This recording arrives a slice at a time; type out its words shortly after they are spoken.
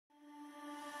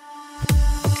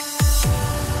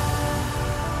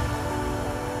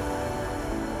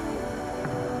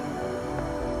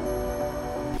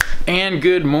And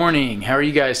good morning. How are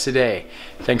you guys today?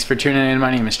 Thanks for tuning in.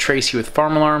 My name is Tracy with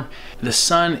Farm Alarm. The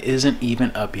sun isn't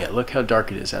even up yet. Look how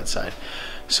dark it is outside.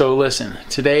 So listen,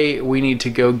 today we need to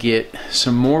go get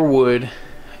some more wood,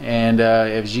 and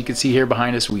as you can see here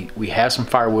behind us, we have some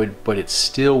firewood, but it's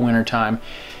still winter time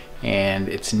and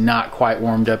it's not quite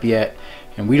warmed up yet,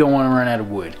 and we don't want to run out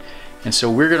of wood. And so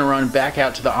we're going to run back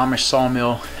out to the Amish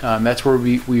Sawmill. That's where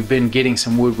we've been getting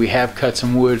some wood. We have cut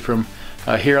some wood from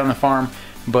here on the farm,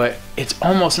 but it's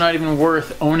almost not even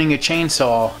worth owning a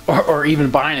chainsaw or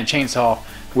even buying a chainsaw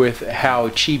with how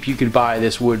cheap you could buy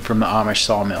this wood from the Amish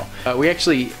Sawmill. We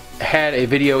actually had a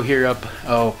video here up,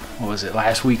 what was it,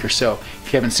 last week or so.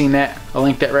 If you haven't seen that, I'll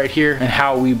link that right here, and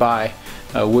how we buy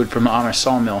wood from the Amish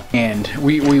Sawmill. And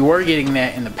we were getting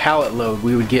that in the pallet load.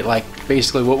 We would get like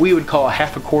basically what we would call a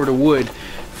half a cord of wood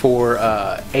for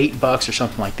 $8 or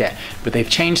something like that. But they've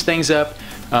changed things up.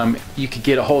 You could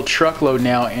get a whole truckload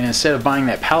now, and instead of buying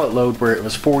that pallet load where it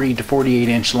was 40 to 48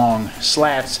 inch long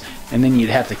slats, and then you'd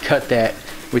have to cut that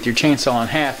with your chainsaw in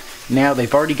half, now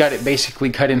they've already got it basically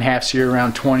cut in half, so you're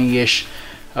around 20-ish,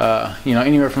 you know,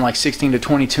 anywhere from like 16 to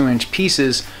 22 inch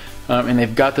pieces, and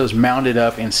they've got those mounted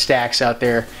up in stacks out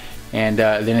there, and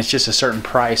then it's just a certain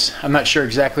price. I'm not sure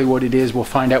exactly what it is. We'll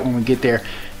find out when we get there,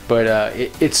 but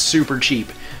it's super cheap.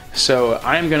 So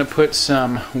I'm gonna put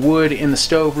some wood in the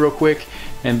stove real quick,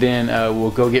 and then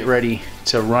we'll go get ready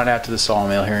to run out to the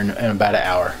sawmill here in about an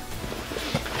hour.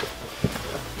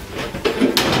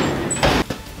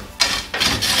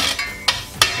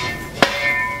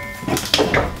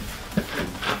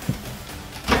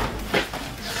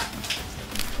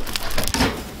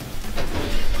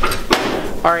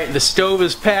 Alright, the stove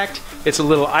is packed. It's a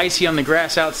little icy on the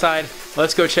grass outside.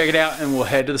 Let's go check it out and we'll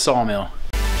head to the sawmill.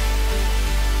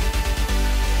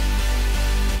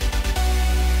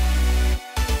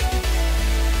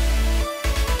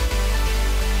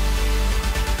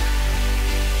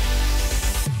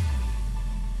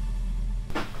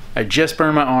 I just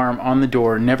burned my arm on the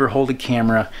door. Never hold a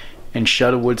camera and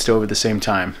shut a wood stove at the same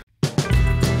time.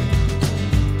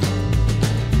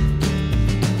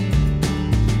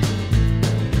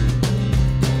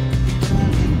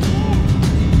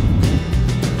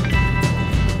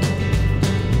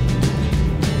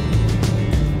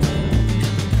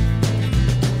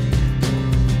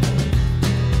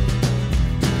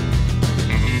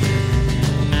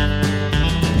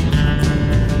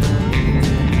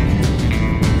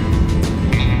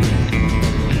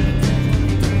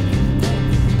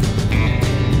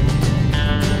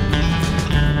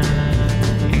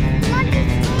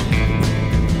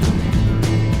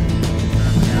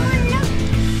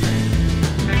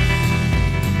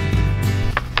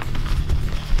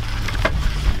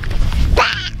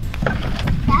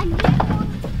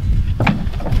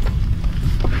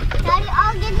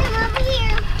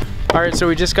 Alright, so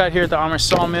we just got here at the Amish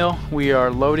Sawmill. We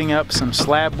are loading up some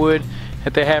slab wood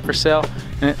that they have for sale.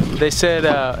 And they said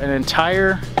an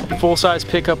entire full-size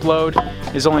pickup load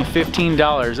is only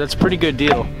 $15. That's a pretty good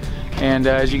deal. And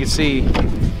as you can see,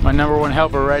 my #1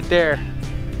 helper right there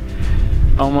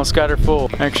almost got her full.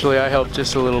 Actually, I helped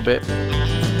just a little bit.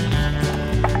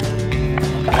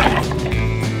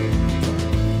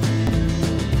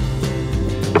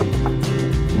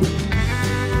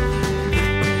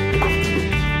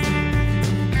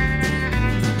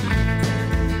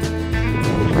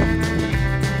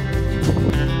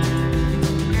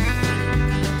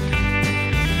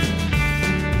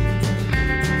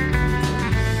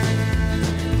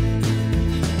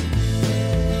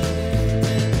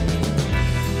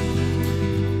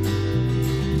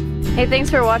 Hey,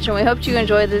 thanks for watching. We hope you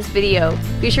enjoyed this video.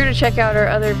 Be sure to check out our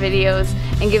other videos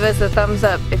and give us a thumbs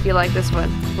up if you like this one.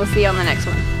 We'll see you on the next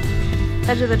one.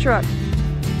 Edge of the truck.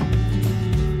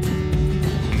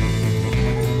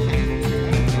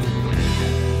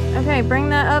 Okay, bring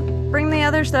that up. Bring the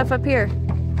other stuff up here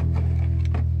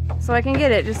so I can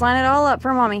get it. Just line it all up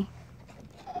for Mommy.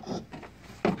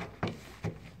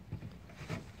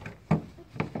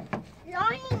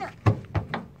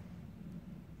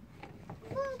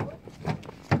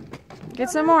 Get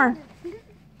some more.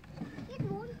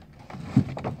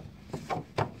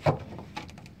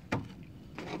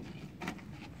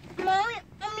 Mommy,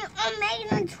 I'm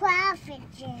making a traffic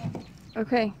jam.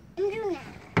 Okay.